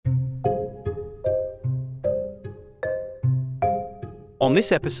On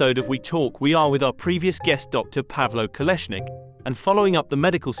this episode of We Talk, we are with our previous guest Dr. Pavlo Kolesnik, and following up the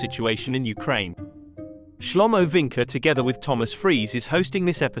medical situation in Ukraine. Shlomo Vinker together with Thomas Fries is hosting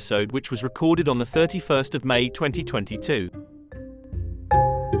this episode, which was recorded on the 31st of May 2022.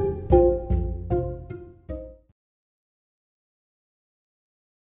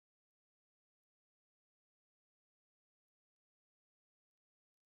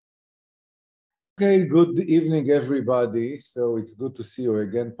 Okay, good evening, everybody. So it's good to see you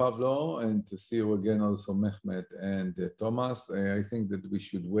again, Pavlo, and to see you again also, Mehmet and Thomas. I think that we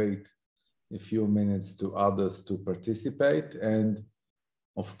should wait a few minutes to others to participate. And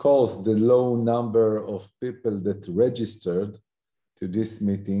of course, the low number of people that registered to this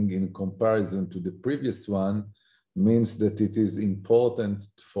meeting in comparison to the previous one means that it is important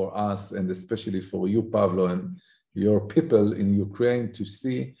for us, and especially for you, Pavlo, and your people in Ukraine to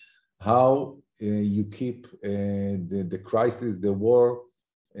see how you keep the crisis, the war,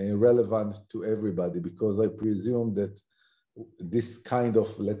 relevant to everybody, because I presume that this kind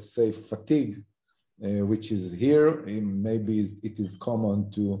of, let's say, fatigue, which is here, maybe it is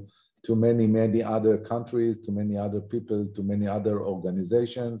common to many other countries, to many other people, to many other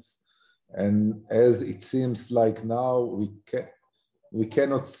organizations. And as it seems like now we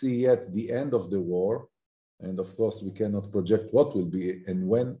cannot see yet the end of the war, and of course we cannot project what will be and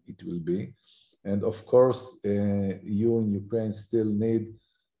when it will be. And of course, you in Ukraine still need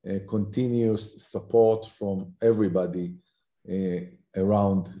continuous support from everybody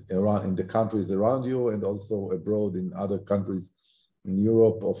around in the countries around you, and also abroad in other countries in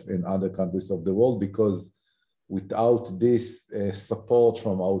Europe, in other countries of the world, because without this support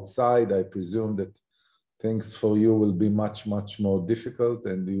from outside, I presume that things for you will be much more difficult,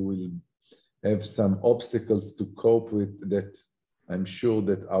 and you will have some obstacles to cope with that. I'm sure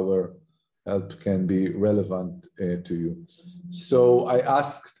that our help can be relevant to you. So I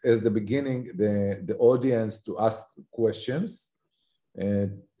asked at the beginning the audience to ask questions,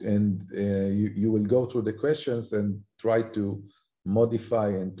 and you will go through the questions and try to modify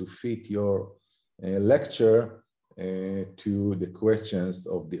and to fit your lecture to the questions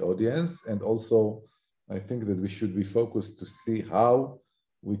of the audience. And also, I think that we should be focused to see how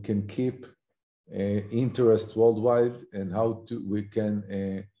we can keep interest worldwide, and how we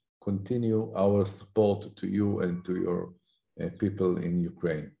can continue our support to you and to your people in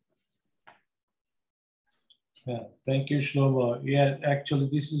Ukraine. Yeah, thank you, Shlomo. Yeah, actually,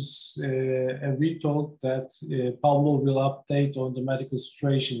 this is a retalk that Pavlo will update on the medical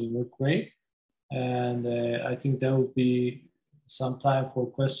situation in Ukraine. And I think there will be some time for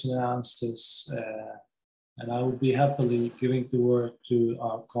question and answers. And I will be happily giving the word to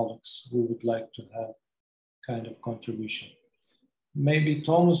our colleagues who would like to have kind of contribution. Maybe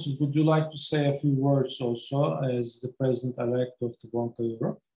Thomas, would you like to say a few words also as the president-elect of the Wonka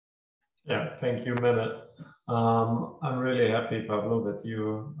Europe? Yeah, thank you, Mehmet. I'm really happy, Pavlo, that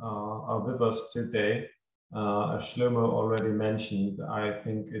you are with us today. As Shlomo already mentioned, I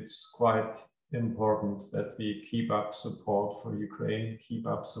think it's quite important that we keep up support for Ukraine, keep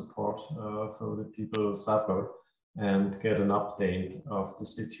up support for the people who suffer, and get an update of the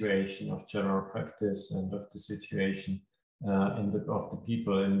situation of general practice and of the situation of the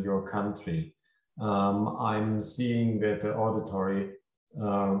people in your country. I'm seeing that the auditory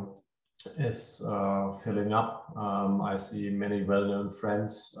is filling up. I see many well-known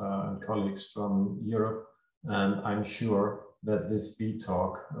friends and colleagues from Europe, and I'm sure that this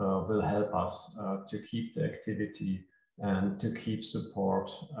BeTalk will help us to keep the activity and to keep support,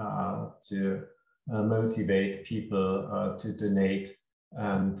 to motivate people to donate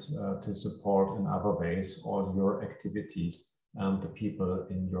and to support in other ways all your activities and the people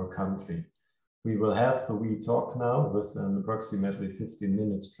in your country. We will have the We Talk now with an approximately 15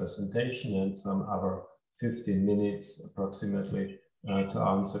 minutes presentation and some other 15 minutes approximately to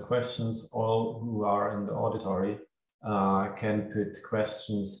answer questions. All who are in the auditory can put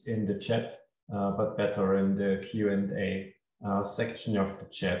questions in the chat, but better in the Q&A section of the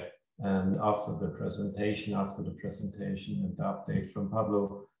chat. And after the presentation and the update from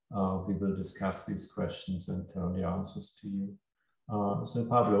Pavlo, we will discuss these questions and turn the answers to you. So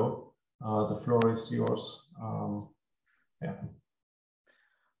Pavlo, the floor is yours. Yeah.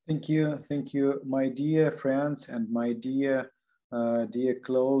 Thank you, my dear friends and my dear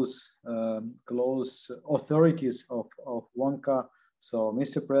close authorities of Wonka. So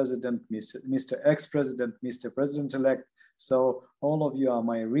Mr. President, Mr. Ex-President, Mr. President-elect. So all of you are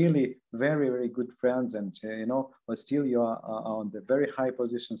my really very good friends, and but still you are on the very high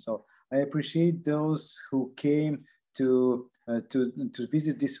position. So I appreciate those who came to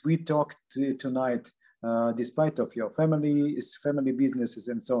visit this We Talk tonight. despite of your family businesses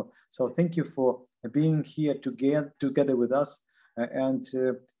and so on. So thank you for being here together with us. In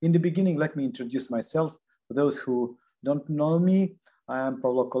the beginning, let me introduce myself. For those who don't know me, I am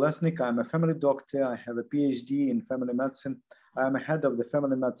Pavlo Kolesnik. I'm a family doctor. I have a PhD in family medicine. I'm a head of the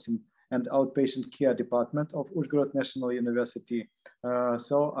family medicine and outpatient care department of Uzhgorod National University.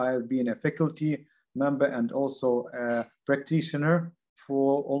 So I've been a faculty member and also a practitioner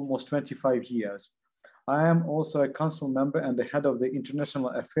for almost 25 years. I am also a council member and the head of the International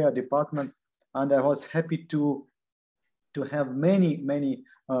Affairs Department, and I was happy to have many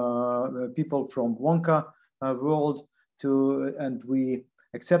people from Wonka world and we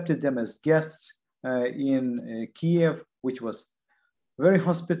accepted them as guests in Kiev, which was very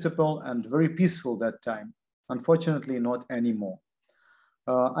hospitable and very peaceful that time. Unfortunately, not anymore.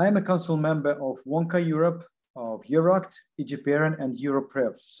 I am a council member of Wonka Europe, of Euract, EGPRN, and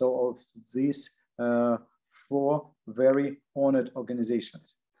EuroPrev. So of these 4 very honored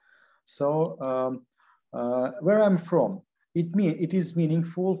organizations. So where I'm from, it is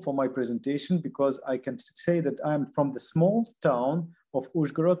meaningful for my presentation because I can say that I'm from the small town of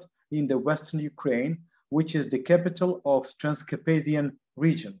Uzhgorod in the Western Ukraine, which is the capital of Transcarpathian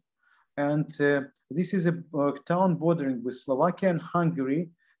region. And this is a town bordering with Slovakia and Hungary,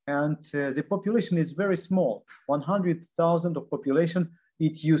 and the population is very small, 100,000 of population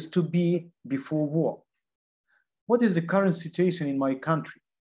it used to be before war. What is the current situation in my country?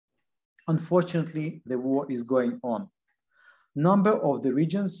 Unfortunately, the war is going on. Number of the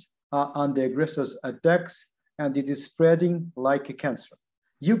regions are under aggressors' attacks, and it is spreading like a cancer.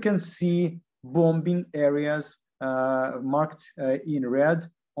 You can see bombing areas marked in red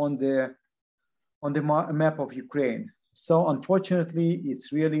on the map of Ukraine. So unfortunately, it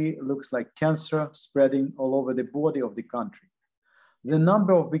really looks like cancer spreading all over the body of the country. The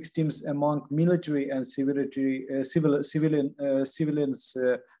number of victims among military and civilians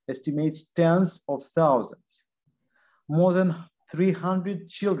estimates tens of thousands. More than 300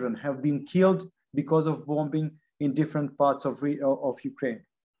 children have been killed because of bombing in different parts of Ukraine.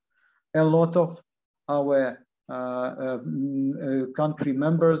 A lot of our country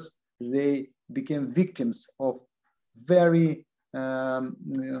members, they became victims of very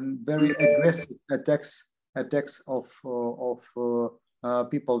aggressive attacks of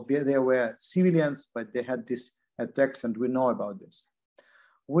people. They were civilians, but they had these attacks, and we know about this.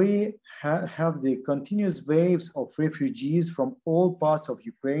 We have the continuous waves of refugees from all parts of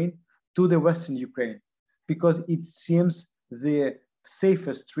Ukraine to the Western Ukraine, because it seems the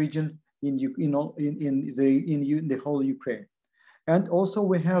safest region in the whole Ukraine. And also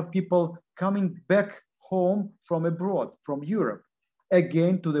we have people coming back home from abroad, from Europe,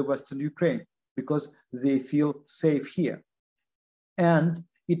 again to the Western Ukraine, because they feel safe here. And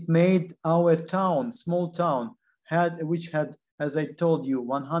it made our town, small town, which had, as I told you,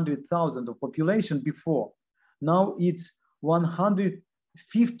 100,000 of population before. Now it's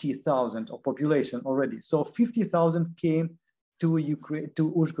 150,000 of population already. So 50,000 came to Ukraine,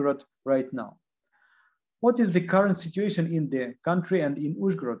 to Uzhgorod right now. What is the current situation in the country and in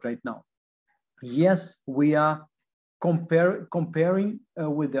Uzhgorod right now? Yes, we are comparing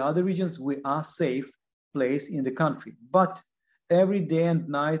with the other regions, we are safe place in the country. But every day and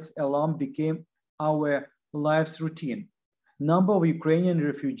night, alarm became our life's routine. Number of Ukrainian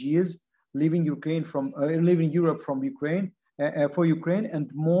refugees leaving Europe from Ukraine for Ukraine,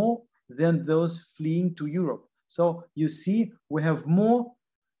 and more than those fleeing to Europe. So you see, we have more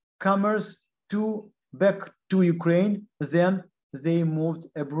comers back to Ukraine than they moved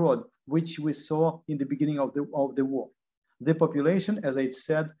abroad, which we saw in the beginning of the war. The population, as I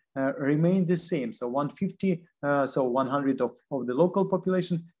said, remained the same. So 150, so 100 of the local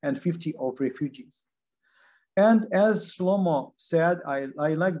population and 50 of refugees. And as Shlomo said,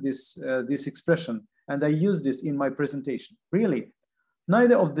 I like this expression, and I use this in my presentation. Really,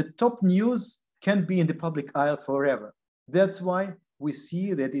 neither of the top news can be in the public eye forever. That's why we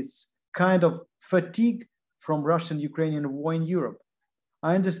see that it's kind of fatigue from Russian-Ukrainian war in Europe.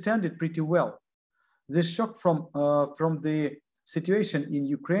 I understand it pretty well. The shock from the situation in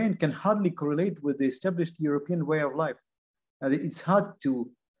Ukraine can hardly correlate with the established European way of life. It's hard to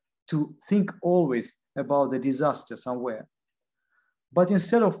think always about the disaster somewhere. But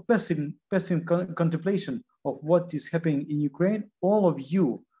instead of passive contemplation of what is happening in Ukraine, all of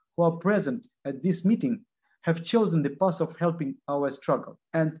you who are present at this meeting have chosen the path of helping our struggle.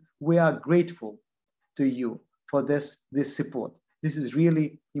 And we are grateful to you for this support. This is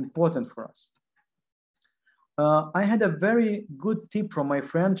really important for us. I had a very good tip from my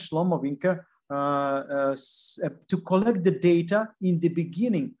friend Shlomo Winker to collect the data in the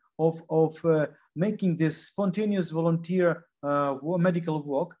beginning of making this spontaneous volunteer medical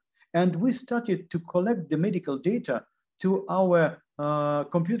work. And we started to collect the medical data to our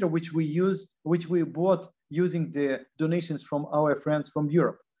computer, which we bought using the donations from our friends from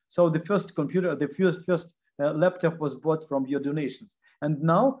Europe. So the first computer, the first laptop was bought from your donations. And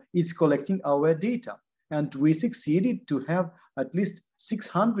now it's collecting our data. And we succeeded to have at least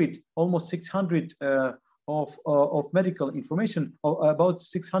 600, almost 600 of medical information, about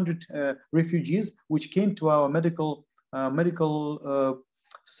 600 refugees, which came to our medical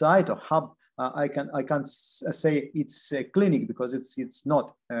site or hub. I can't say it's a clinic because it's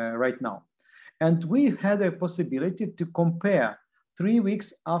not right now. And we had a possibility to compare 3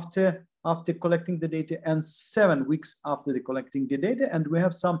 weeks after collecting the data and 7 weeks after collecting the data. And we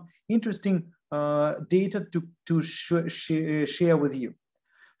have some interesting data to share with you.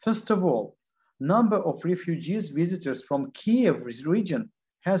 First of all, number of refugees visitors from Kiev region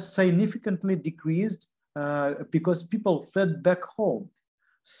has significantly decreased because people fled back home.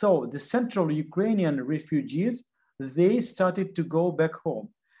 So the central Ukrainian refugees, they started to go back home.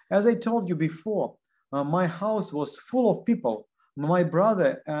 As I told you before, my house was full of people. My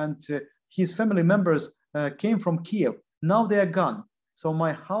brother and his family members came from Kiev. Now they are gone. So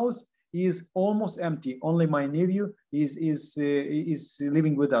my house is almost empty. Only my nephew is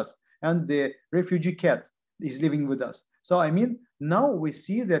living with us. And the refugee cat is living with us. So I mean, now we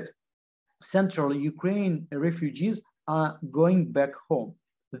see that central Ukraine refugees are going back home.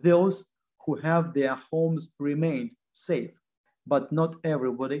 Those who have their homes remain safe, but not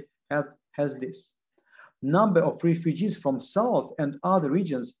everybody has this. Number of refugees from south and other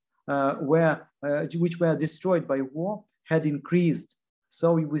regions which were destroyed by war had increased.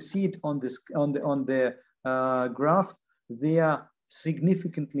 So we see it on the graph. They are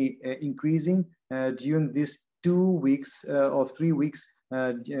significantly increasing during these 2 weeks or 3 weeks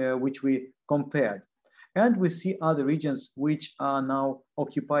which we compared. And we see other regions which are now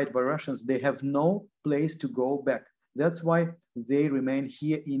occupied by Russians. They have no place to go back. That's why they remain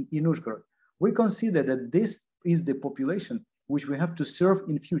here in Uzhhorod. We consider that this is the population which we have to serve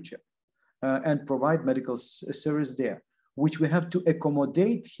in future and provide medical service there, which we have to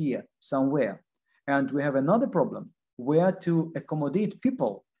accommodate here somewhere. And we have another problem, where to accommodate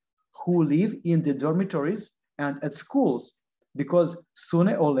people who live in the dormitories and at schools, because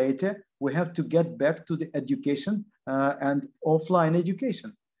sooner or later we have to get back to the education and offline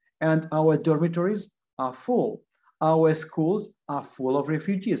education. And our dormitories are full. Our schools are full of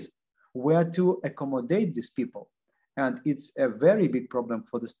refugees. Where to accommodate these people? And it's a very big problem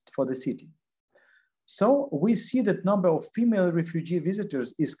for the city. So we see that number of female refugee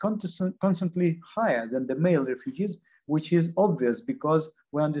visitors is constantly higher than the male refugees, which is obvious because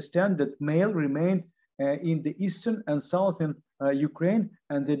we understand that male remain in the eastern and southern Ukraine,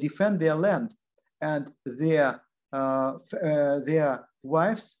 and they defend their land, and their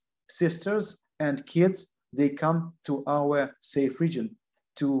wives, sisters, and kids, they come to our safe region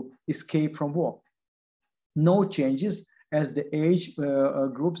to escape from war. No changes as the age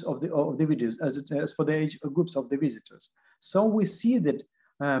groups of the visitors, as for the age groups of the visitors. So we see that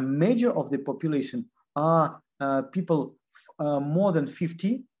major of the population are people more than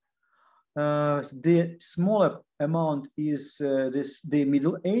 50. The smaller amount is the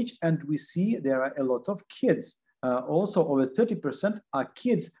middle age, and we see there are a lot of kids. Also, over 30% are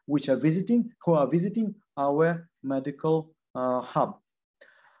kids who are visiting our medical hub.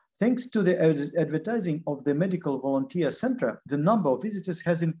 Thanks to the advertising of the Medical Volunteer Center, the number of visitors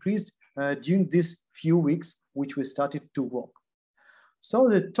has increased during these few weeks, which we started to work. So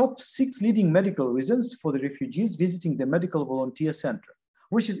the top 6 leading medical reasons for the refugees visiting the Medical Volunteer Center,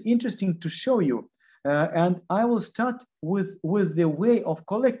 which is interesting to show you. And I will start with the way of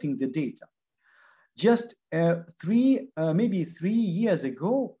collecting the data. Just maybe 3 years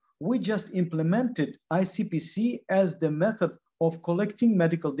ago, we just implemented ICPC as the method of collecting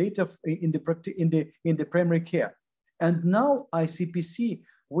medical data in the primary care. And now ICPC,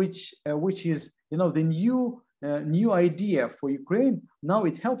 which is the new idea for Ukraine, now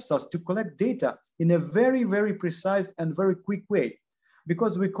it helps us to collect data in a very, very precise and very quick way,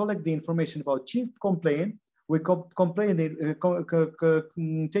 because we collect the information about chief complaint, we take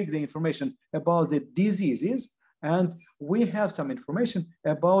the information about the diseases, and we have some information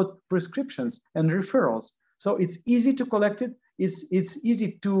about prescriptions and referrals. So it's easy to collect it, it's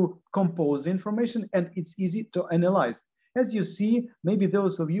easy to compose the information, and it's easy to analyze. As you see, maybe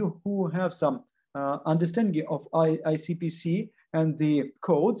those of you who have some understanding of ICPC and the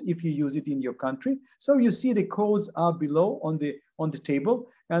codes, if you use it in your country. So you see the codes are below on the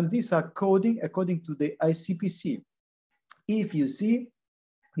table, and these are coding according to the ICPC. If you see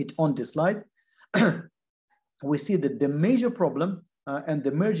it on the slide, we see that the major problem and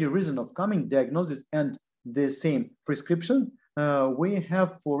the major reason of coming diagnosis and the same prescription we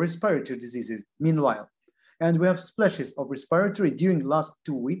have for respiratory diseases meanwhile. And we have splashes of respiratory during last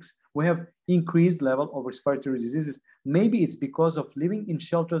 2 weeks. We have increased level of respiratory diseases. Maybe it's because of living in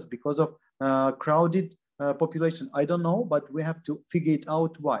shelters, because of crowded population. I don't know, but we have to figure it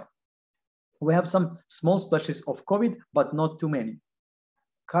out why. We have some small splashes of COVID, but not too many.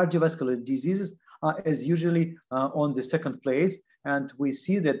 Cardiovascular diseases are as usually on the second place, and we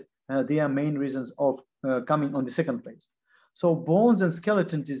see that they are main reasons of coming on the second place. So bones and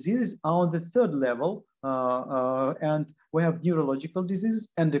skeleton diseases are on the third level, and we have neurological diseases,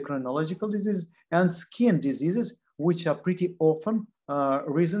 endocrinological diseases, and skin diseases, which are pretty often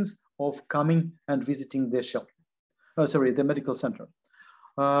reasons of coming and visiting the shelter. The medical center.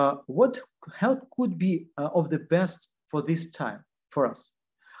 What help could be of the best for this time for us?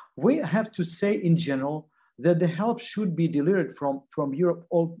 We have to say in general that the help should be delivered from Europe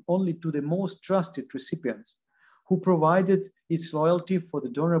only to the most trusted recipients who provided its loyalty for the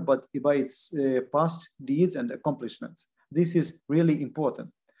donor, but by its past deeds and accomplishments. This is really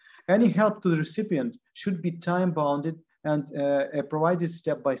important. Any help to the recipient should be time-bounded and provided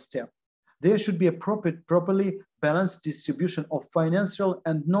step by step. There should be a properly balanced distribution of financial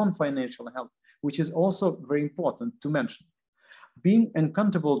and non-financial help, which is also very important to mention. Being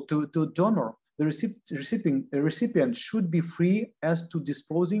accountable to donor, the recipient should be free as to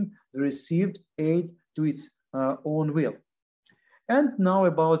disposing the received aid to its own will. And now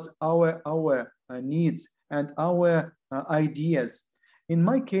about our needs and our ideas. In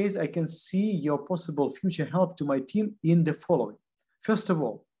my case, I can see your possible future help to my team in the following. First of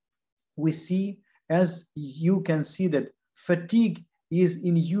all, we see, as you can see, that fatigue is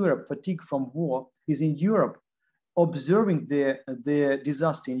in Europe, fatigue from war is in Europe, observing the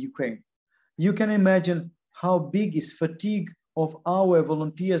disaster in Ukraine. You can imagine how big is fatigue of our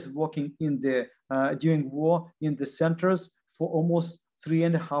volunteers working in the during war in the centers for almost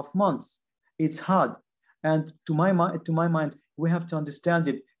 3.5 months. It's hard, and to my mind, we have to understand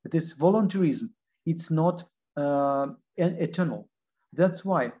it. This volunteerism, it's not eternal. That's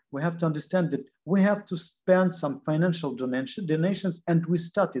why we have to understand that we have to spend some financial donations, and we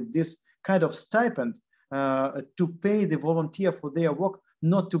started this kind of stipend to pay the volunteer for their work,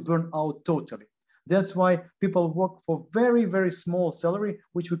 not to burn out totally. That's why people work for very, very small salary,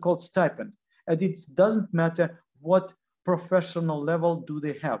 which we call stipend. And it doesn't matter what professional level do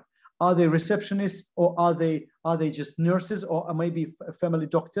they have. Are they receptionists, or are they just nurses, or maybe family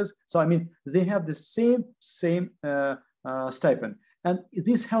doctors? So I mean, they have the same stipend. And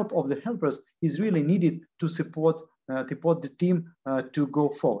this help of the helpers is really needed to support the team to go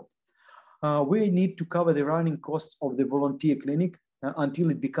forward. We need to cover the running costs of the volunteer clinic until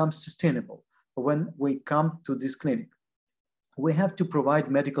it becomes sustainable. When we come to this clinic, we have to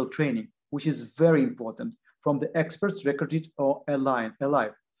provide medical training, which is very important, from the experts recruited or alive.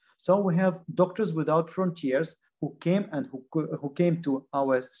 So we have Doctors Without Frontiers who came to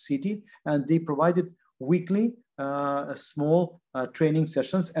our city, and they provided weekly small training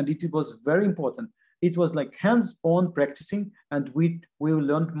sessions, and it was very important. It was like hands-on practicing, and we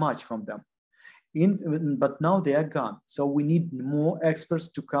learned much from them. But now they are gone, so we need more experts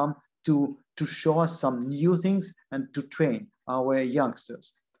to come to show us some new things and to train our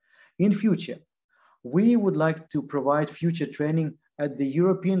youngsters. In future, we would like to provide future training at the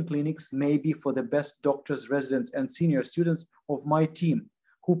European clinics, maybe for the best doctors, residents, and senior students of my team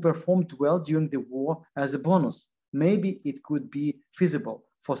who performed well during the war as a bonus. Maybe it could be feasible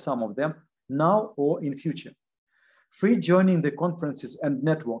for some of them now or in future. Free joining the conferences and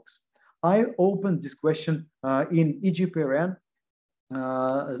networks. I opened this question in EGPRN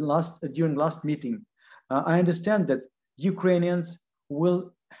during last meeting. I understand that Ukrainians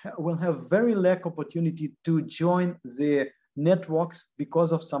will have very lack opportunity to join the networks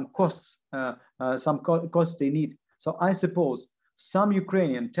because of some costs, costs they need. So I suppose some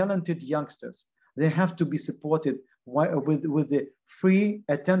Ukrainian talented youngsters, they have to be supported with the free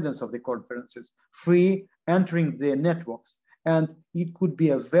attendance of the conferences, free entering the networks. And it could be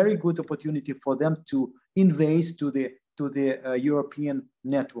a very good opportunity for them to invest to the European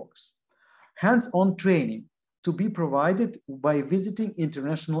networks. Hands-on training to be provided by visiting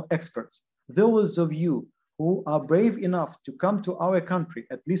international experts. Those of you who are brave enough to come to our country,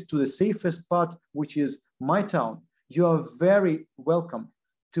 at least to the safest part, which is my town, you are very welcome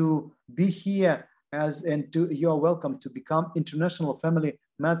to be here you are welcome to become international family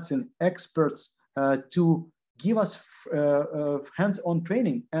medicine experts to give us hands-on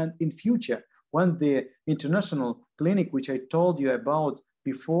training. And in future, when the international clinic, which I told you about,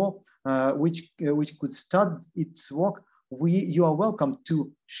 before, which could start its work, you are welcome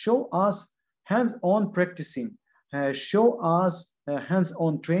to show us hands-on practicing, show us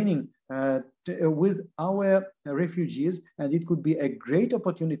hands-on training with our refugees, and it could be a great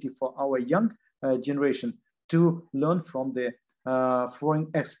opportunity for our young generation to learn from the foreign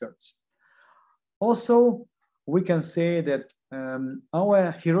experts. Also, we can say that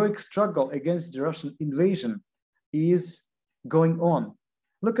our heroic struggle against the Russian invasion is going on.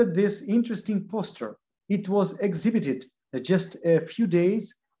 Look at this interesting poster. It was exhibited just a few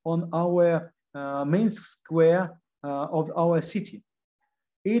days on our main square of our city.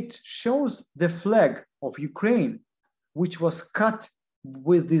 It shows the flag of Ukraine, which was cut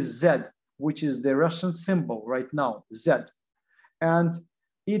with this Z, which is the Russian symbol right now, Z. And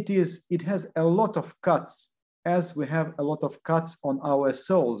it has a lot of cuts, as we have a lot of cuts on our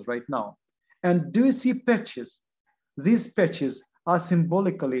souls right now. And do you see patches? These patches are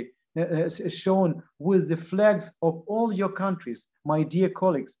symbolically shown with the flags of all your countries. My dear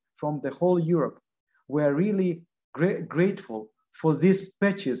colleagues from the whole Europe, we're really grateful for these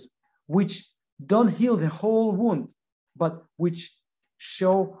patches, which don't heal the whole wound, but which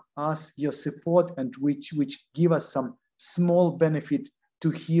show us your support and which give us some small benefit to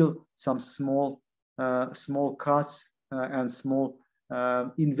heal some small cuts and small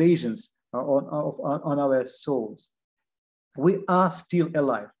invasions on our souls. We are still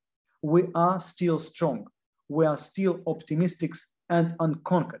alive. We are still strong. We are still optimistic and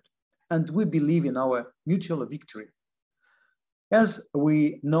unconquered. And we believe in our mutual victory. As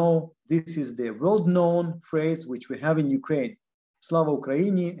we know, this is the world-known phrase which we have in Ukraine. Slava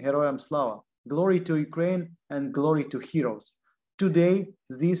Ukraini, Heroyam Slava. Glory to Ukraine and glory to heroes. Today,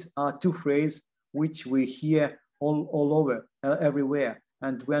 these are two phrases which we hear all over, everywhere,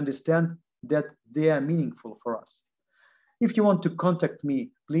 and we understand that they are meaningful for us. If you want to contact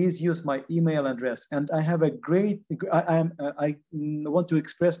me, please use my email address. And I have I want to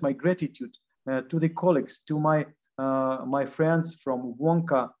express my gratitude to the colleagues, to my friends from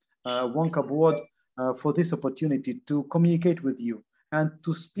Wonka board for this opportunity to communicate with you and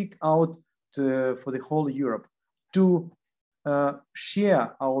to speak out for the whole Europe, to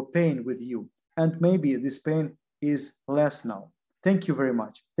share our pain with you. And maybe this pain is less now. Thank you very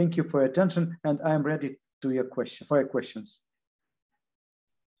much. Thank you for your attention, and I am ready for your questions.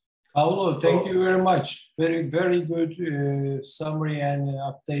 Paulo, thank you very much. Very, very good summary and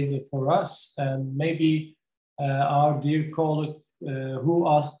update for us. And maybe our dear colleague who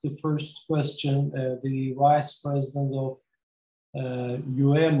asked the first question, the Vice President of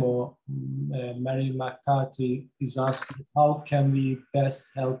UEMO, Mary McCarthy, is asking, how can we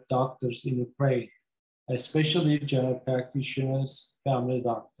best help doctors in Ukraine, especially general practitioners, family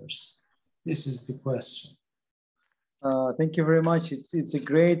doctors? This is the question. Thank you very much. It's a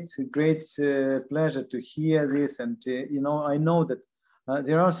great pleasure to hear this, and I know that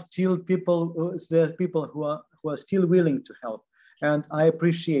there are still people who are still willing to help, and I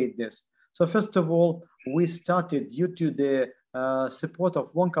appreciate this. So first of all, we started due to the support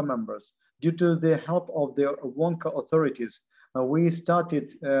of Wonka members, due to the help of the Wonka authorities. We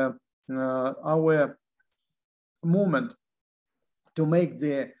started our movement to make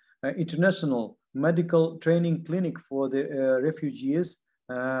the international medical training clinic for the refugees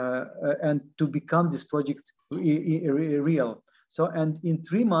and to become this project real. So, and in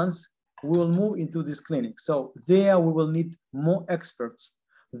 3 months, we will move into this clinic. So there we will need more experts.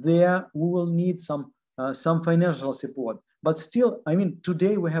 There we will need some financial support. But still, I mean,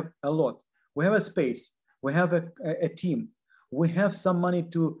 today we have a lot. We have a space, we have a team, we have some money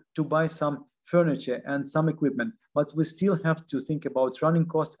to buy some furniture and some equipment, but we still have to think about running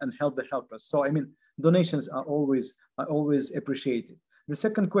costs and help the helpers. So, I mean, donations are always appreciated. The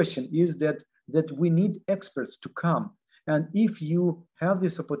second question is that we need experts to come. And if you have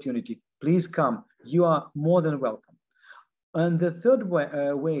this opportunity, please come. You are more than welcome. And the third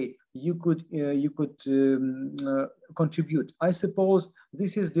way you could contribute, I suppose,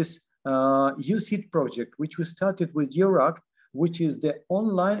 this is this USEED project, which we started with EURAC, which is the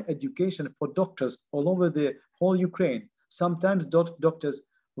online education for doctors all over the whole Ukraine. Sometimes doctors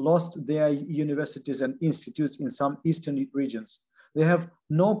lost their universities and institutes in some eastern regions. They have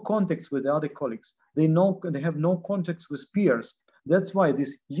no contacts with other colleagues. They have no contacts with peers. That's why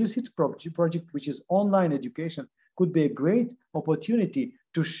this USEED project, which is online education, could be a great opportunity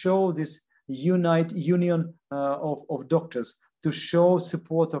to show this union of doctors, to show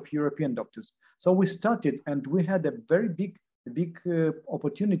support of European doctors. So we started, and we had a very big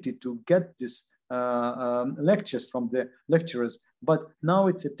opportunity to get this lectures from the lecturers. But now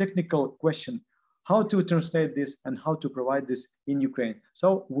it's a technical question. how to translate this and how to provide this in Ukraine. So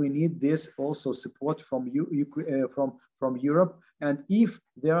we need this also support from from Europe. And if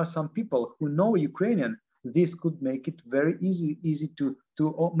there are some people who know Ukrainian, this could make it very easy to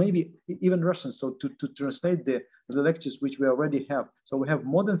or maybe even Russian, so to translate the lectures which we already have. So we have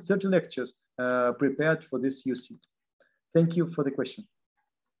more than 30 lectures prepared for this UC. Thank you for the question.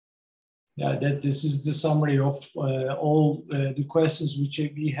 Yeah, this is the summary of all the questions which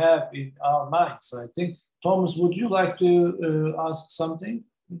we have in our minds. I think, Thomas, would you like to ask something?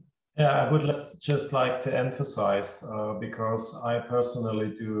 Yeah, I would just like to emphasize, because I personally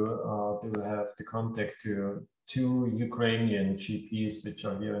do have the contact to 2 Ukrainian GPs which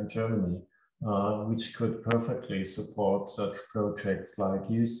are here in Germany, which could perfectly support such projects like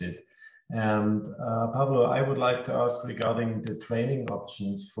UCIT. And Pavlo, I would like to ask regarding the training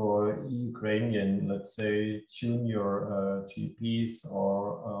options for Ukrainian, let's say, junior GPs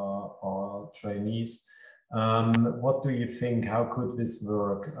or trainees. What do you think? How could this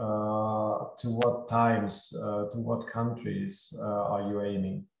work? To what times, to what countries are you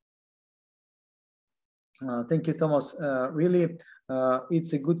aiming? Thank you, Thomas. Really,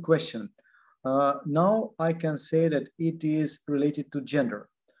 it's a good question. Now I can say that it is related to gender.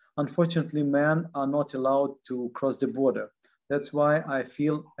 Unfortunately, men are not allowed to cross the border. That's why I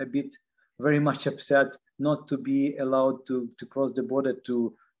feel a bit very much upset not to be allowed to cross the border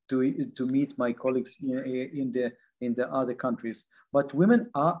to meet my colleagues in the other countries. But women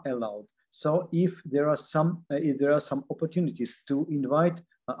are allowed. So if there are some opportunities to invite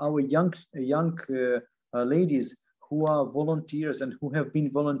our young ladies who are volunteers and who have been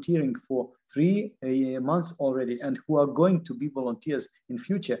volunteering for 3 months already and who are going to be volunteers in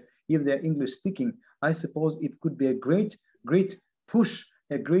future, if they're English speaking, I suppose it could be a great push,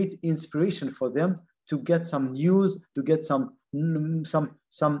 a great inspiration for them to get some news, to get some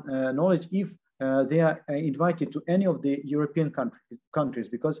knowledge if they are invited to any of the European countries,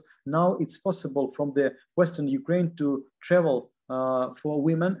 because now it's possible from the Western Ukraine to travel for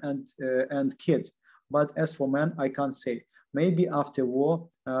women and kids. But as for men, I can't say. Maybe after war,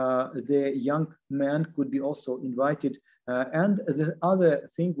 the young men could be also invited. And the other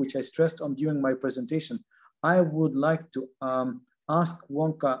thing which I stressed on during my presentation, I would like to ask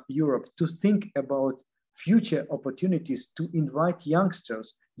WONCA Europe to think about future opportunities to invite youngsters,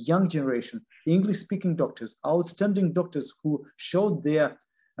 young generation, English-speaking doctors, outstanding doctors who showed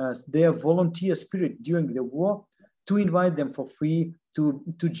their volunteer spirit during the war, to invite them for free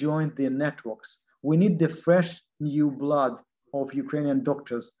to join their networks. We need the fresh new blood of Ukrainian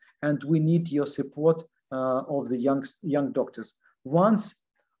doctors, and we need your support of the young doctors. Once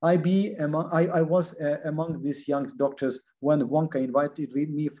I was among these young doctors when WONCA invited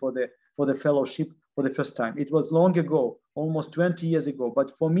me for the fellowship for the first time. It was long ago, almost 20 years ago.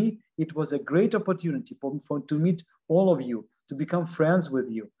 But for me, it was a great opportunity to meet all of you, to become friends with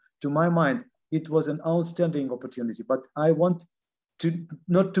you. To my mind, it was an outstanding opportunity. But I want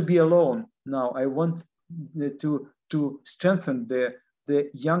not to be alone now. I want to strengthen the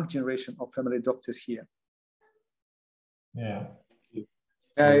young generation of family doctors here. Yeah.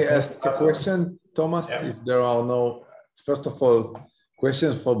 I ask a question, Thomas, yeah. If there are no, first of all,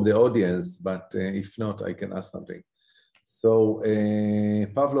 questions from the audience, but if not, I can ask something. So,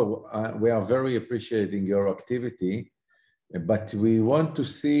 Pavlo, we are very appreciating your activity, but we want to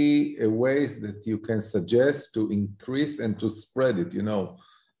see ways that you can suggest to increase and to spread it. You know,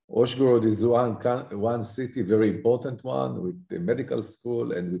 Oshgorod is one city, very important one, with the medical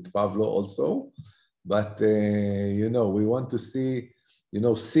school and with Pavlo also. But, you know, we want to see, you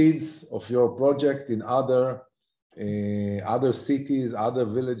know, seeds of your project in other cities, other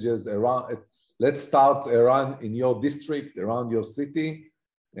villages around. Let's start around in your district, around your city.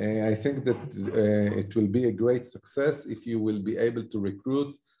 I think that it will be a great success if you will be able to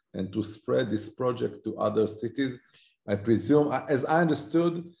recruit and to spread this project to other cities. I presume, as I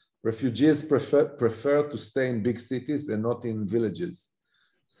understood, refugees prefer to stay in big cities and not in villages.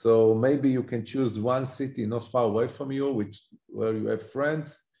 So maybe you can choose one city not far away from you, where you have friends,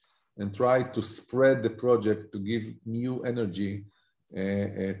 and try to spread the project to give new energy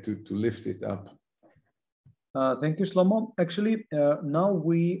to lift it up. Thank you, Shlomo. Actually, now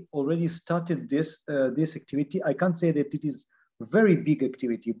we already started this activity. I can't say that it is a very big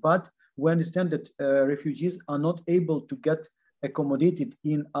activity, but we understand that refugees are not able to get accommodated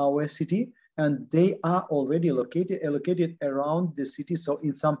in our city, and they are already allocated around the city, so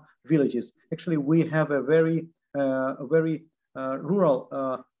in some villages. Actually, we have a very rural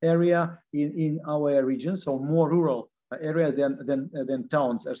area in our region, so more rural area than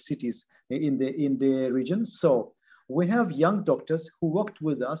towns or cities in the region. So we have young doctors who worked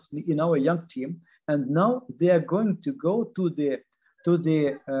with us in our young team, and now they are going to go to the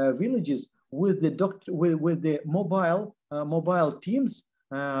villages with the mobile teams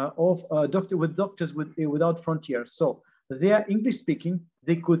of Doctors Without Frontiers. So they are English speaking.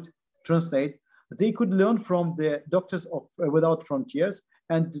 They could translate. They could learn from the Doctors Without Frontiers,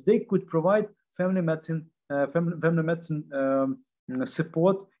 and they could provide family medicine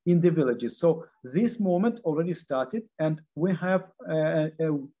support in the villages. So this moment already started, and we have a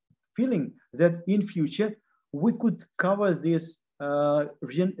feeling that in future we could cover these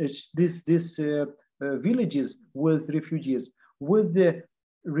villages with refugees with the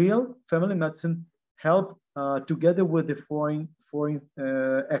real family medicine help together with the foreign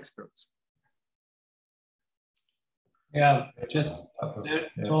experts. Yeah, just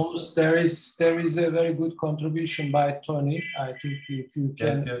Thomas, there is a very good contribution by Tony. I think if you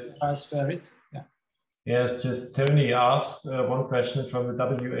can transfer it. Yeah. Yes, just Tony asked one question from the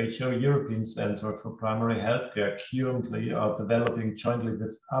WHO European Center for Primary Healthcare currently are developing jointly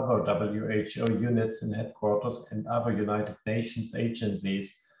with other WHO units and headquarters and other United Nations agencies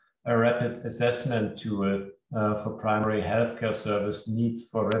a rapid assessment tool for primary healthcare service needs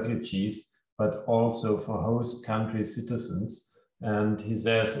for refugees, but also for host country citizens. And he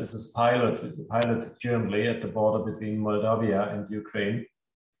says this is piloted currently at the border between Moldavia and Ukraine,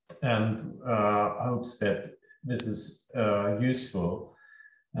 and hopes that this is useful.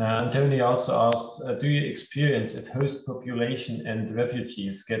 And Tony also asks, do you experience if host population and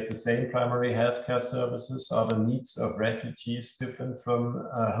refugees get the same primary healthcare services? Are the needs of refugees different from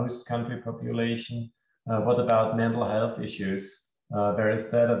host country population? What about mental health issues? There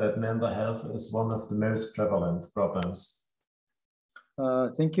is data that mental health is one of the most prevalent problems.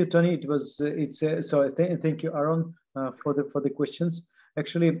 Thank you, Tony. Thank you, Aaron, for the questions.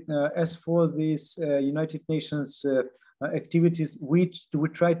 Actually, as for these United Nations activities, we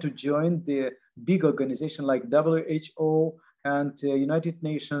try to join the big organization like WHO and United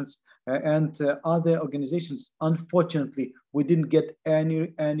Nations and other organizations. Unfortunately, we didn't get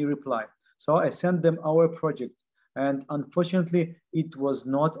any reply. So I sent them our project, and unfortunately, it was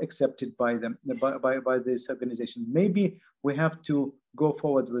not accepted by them, by this organization. Maybe we have to go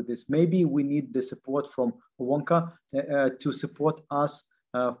forward with this. Maybe we need the support from WONCA to support us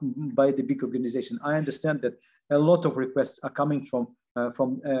by the big organization. I understand that a lot of requests are coming from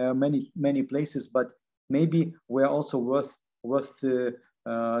many places, but maybe we're also worth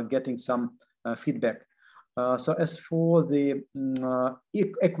getting some feedback. So as for the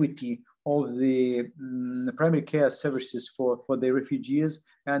equity of the primary care services for the refugees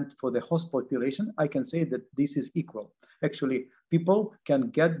and for the host population, I can say that this is equal. Actually, people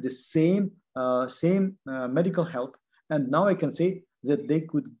can get the same medical help, and now I can say that they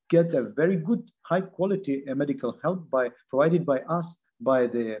could get a very good, high quality medical help provided by us, by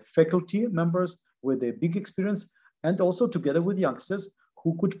the faculty members with a big experience, and also together with youngsters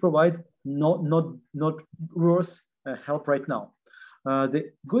who could provide not worse help right now.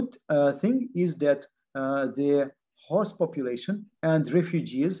 The good thing is that the host population and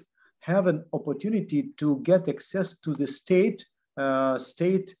refugees have an opportunity to get access to the state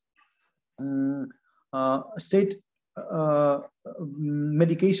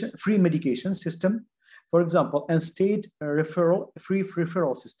free medication system, for example, and state free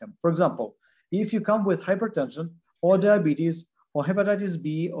referral system. For example, if you come with hypertension or diabetes or hepatitis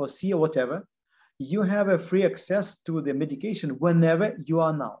B or C or whatever, you have a free access to the medication whenever you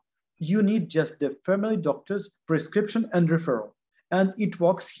are now. You need just the family doctor's prescription and referral, and it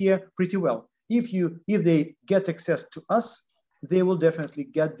works here pretty well. If they get access to us, they will definitely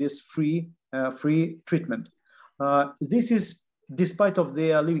get this free treatment. This is despite of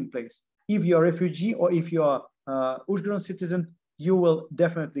their living place. If you are a refugee or if you are Uzhgorod citizen, you will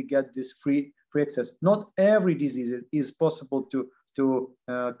definitely get this free access. Not every disease is possible to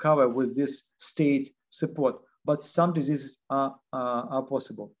cover with this state support, but some diseases are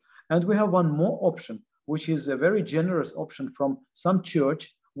possible. And we have one more option, which is a very generous option from some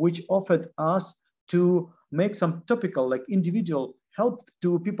church, which offered us to make some topical, like individual help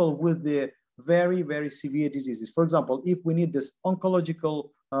to people with the very, very severe diseases. For example, if we need this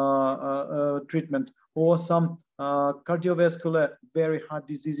oncological treatment or some cardiovascular, very hard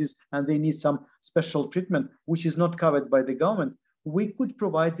diseases, and they need some special treatment, which is not covered by the government, we could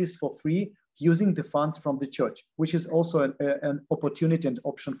provide this for free using the funds from the church, which is also an opportunity and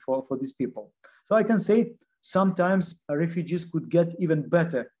option for these people. So I can say sometimes refugees could get even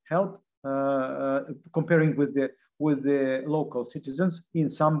better help comparing with the local citizens in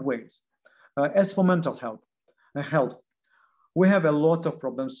some ways. As for mental health, we have a lot of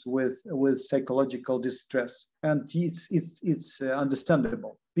problems with psychological distress, and it's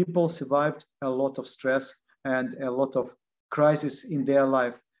understandable. people survived a lot of stress and a lot of crisis in their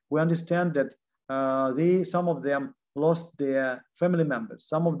life. We understand that some of them lost their family members.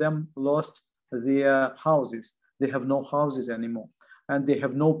 Some of them lost their houses. They have no houses anymore, and they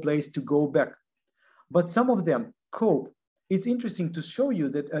have no place to go back. But some of them cope. It's interesting to show you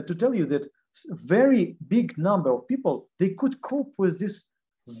that, to tell you that very big number of people, they could cope with this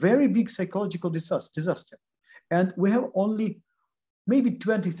very big psychological disaster. And we have only maybe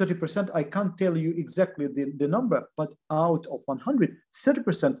 20, 30%, I can't tell you exactly the number, but out of 100,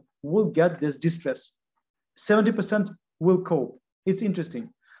 30% will get this distress. 70% will cope. It's interesting.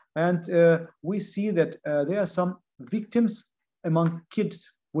 And we see that there are some victims among kids,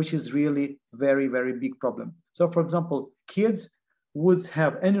 which is really very, very big problem. So for example, kids would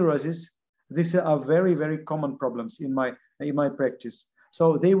have aneurysms. These are very, very common problems in my practice.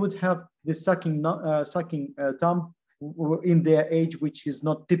 So they would have this sucking thumb in their age, which is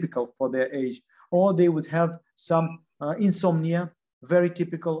not typical for their age, or they would have some insomnia, very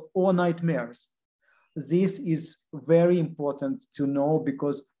typical, or nightmares. This is very important to know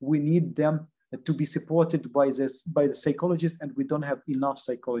because we need them to be supported by the psychologists, and we don't have enough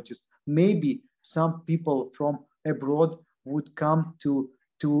psychologists. Maybe some people from abroad would come to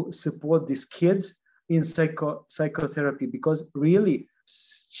support these kids in psychotherapy, because really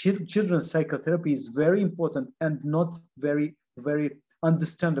children's psychotherapy is very important and not very, very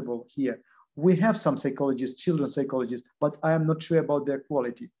understandable here. We have some psychologists, children's psychologists, but I am not sure about their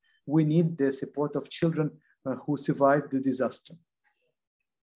quality. We need the support of children who survived the disaster.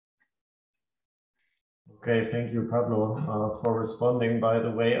 Okay, thank you, Pablo, for responding. By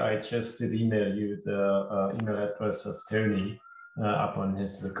the way, I just did email you the email address of Tony upon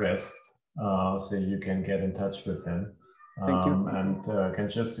his request, so you can get in touch with him. Thank you. And can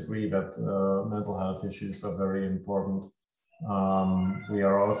just agree that mental health issues are very important. We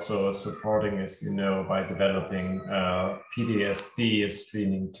are also supporting, as you know, by developing PTSD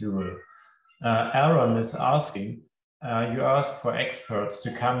screening tool. Aaron is asking, you asked for experts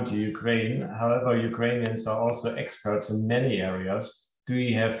to come to Ukraine. However, Ukrainians are also experts in many areas. Do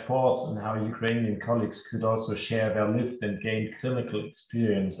you have thoughts on how Ukrainian colleagues could also share their lived and gained clinical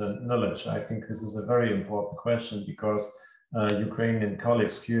experience and knowledge? I think this is a very important question because Ukrainian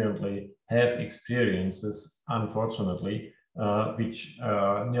colleagues currently have experiences, unfortunately, which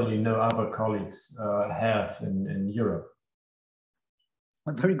nearly no other colleagues have in Europe.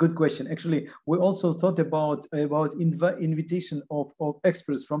 A very good question. Actually, we also thought about invitation of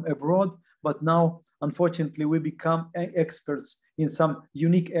experts from abroad, but now, unfortunately, we become experts in some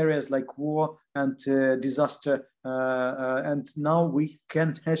unique areas like war and disaster, and now we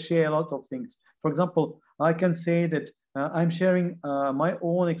can share a lot of things. For example, I can say that I'm sharing my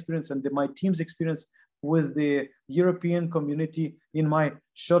own experience and my team's experience with the European community in my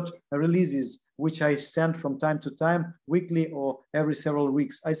short releases, which I send from time to time, weekly or every several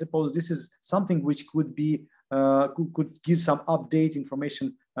weeks. I suppose this is something which could be could give some update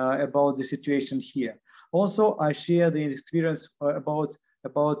information about the situation here. Also, I share the experience about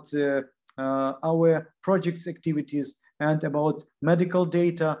our projects activities and about medical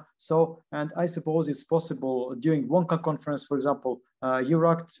data. So, and I suppose it's possible during WONCA conference, for example,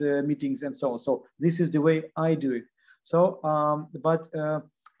 EURACT meetings and so on. So this is the way I do it. So,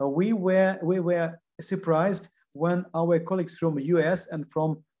 we were surprised when our colleagues from US and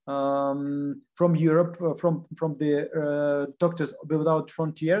from Europe, from the Doctors Without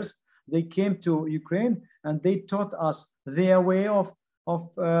Frontiers, they came to Ukraine and they taught us their way of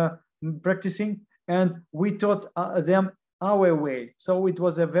practicing, and we taught them our way. So it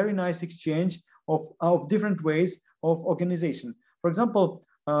was a very nice exchange of different ways of organization. For example,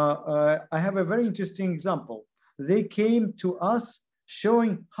 I have a very interesting example. They came to us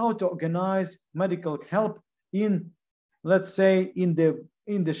showing how to organize medical help in, let's say, in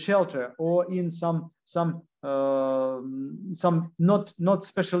the shelter or in some not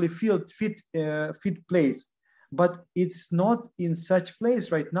specially fit place. But it's not in such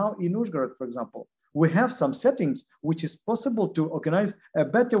place right now in Uzhhorod, for example. We have some settings which is possible to organize a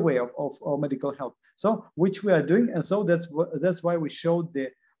better way of medical help. So which we are doing, and so that's why we showed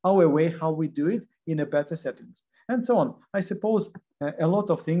our way how we do it in a better settings, and so on. I suppose a lot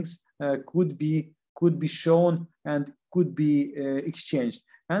of things could be shown and could be exchanged,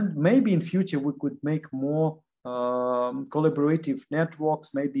 and maybe in future we could make more collaborative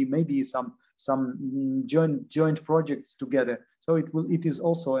networks, maybe some joint projects together. So it is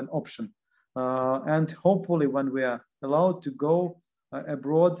also an option. And hopefully when we are allowed to go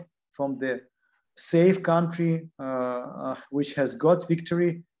abroad from the safe country, which has got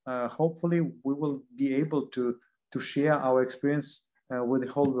victory, hopefully we will be able to share our experience with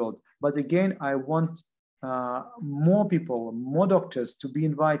the whole world. But again, I want more people, more doctors to be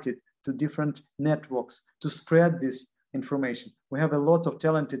invited to different networks to spread this information. We have a lot of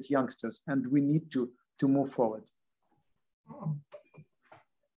talented youngsters and we need to move forward.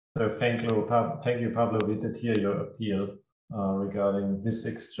 So thank you, Pavlo. We did hear your appeal regarding this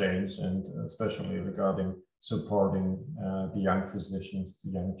exchange and especially regarding supporting the young physicians,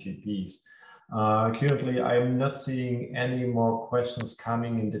 the young GPs. Currently, I'm not seeing any more questions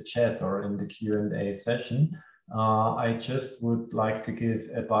coming in the chat or in the Q&A session. I just would like to give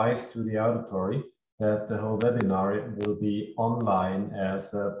advice to the auditory that the whole webinar will be online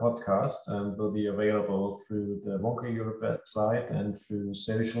as a podcast and will be available through the Wonka Europe website and through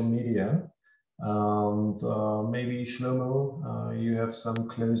social media. And maybe Shlomo, you have some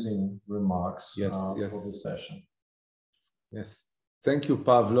closing remarks for this session. Yes, thank you,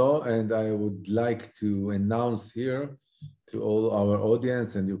 Pavlo. And I would like to announce here to all our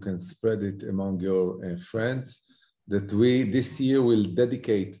audience, and you can spread it among your friends, that we this year will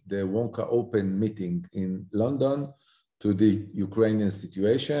dedicate the Wonka Open meeting in London to the Ukrainian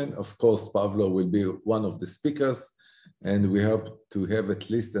situation. Of course, Pavlo will be one of the speakers, and we hope to have at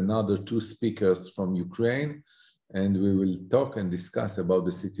least another 2 speakers from Ukraine, and we will talk and discuss about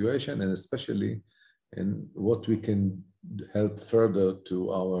the situation and especially in what we can help further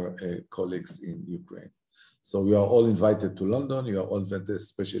to our colleagues in Ukraine. So we are all invited to London. You are all invited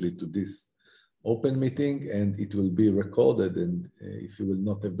especially to this open meeting, and it will be recorded, and if you will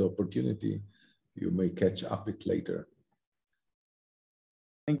not have the opportunity, you may catch up it later.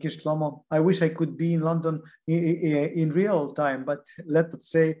 Thank you, Shlomo. I wish I could be in London in real time, but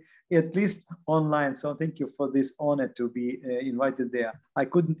let's say at least online. So thank you for this honor to be invited there. I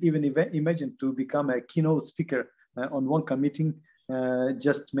couldn't even imagine to become a keynote speaker on Wonka meeting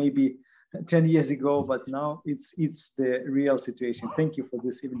just maybe 10 years ago, but now it's the real situation. Thank you for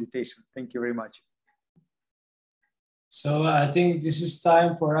this invitation. Thank you very much. So I think this is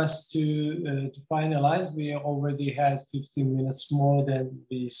time for us to finalize. We already had 15 minutes more than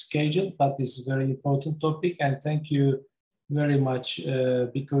we scheduled, but this is a very important topic. And thank you very much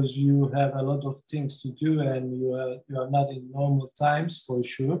because you have a lot of things to do and you are not in normal times for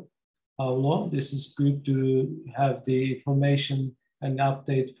sure. Pavlo, this is good to have the information and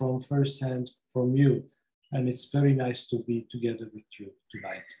update from first hand from you. And it's very nice to be together with you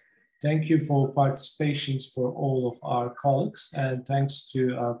tonight. Thank you for participations for all of our colleagues, and thanks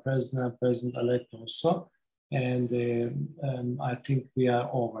to our president and president-elect also. And I think we are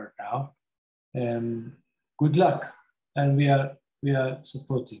over now. Good luck, and we are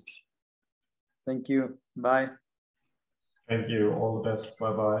supporting. Thank you. Bye. Thank you. All the best.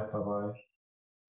 Bye-bye. Bye-bye.